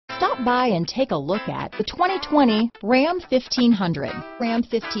Stop by and take a look at the 2020 Ram 1500. Ram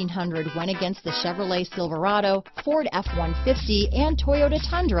 1500 went against the Chevrolet Silverado, Ford F-150, and Toyota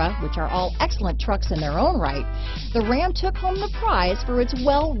Tundra, which are all excellent trucks in their own right. The Ram took home the prize for its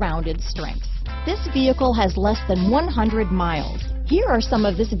well-rounded strengths. This vehicle has less than 100 miles. Here are some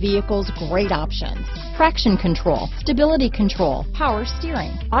of this vehicle's great options: traction control, stability control, power steering,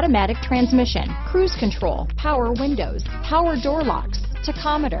 automatic transmission, cruise control, power windows, power door locks,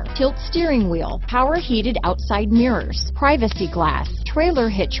 tachometer, tilt steering wheel, power heated outside mirrors, privacy glass, trailer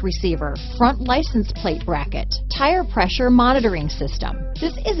hitch receiver, front license plate bracket, tire pressure monitoring system.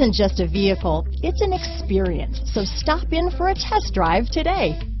 This isn't just a vehicle, it's an experience. So stop in for a test drive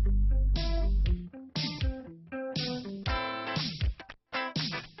today.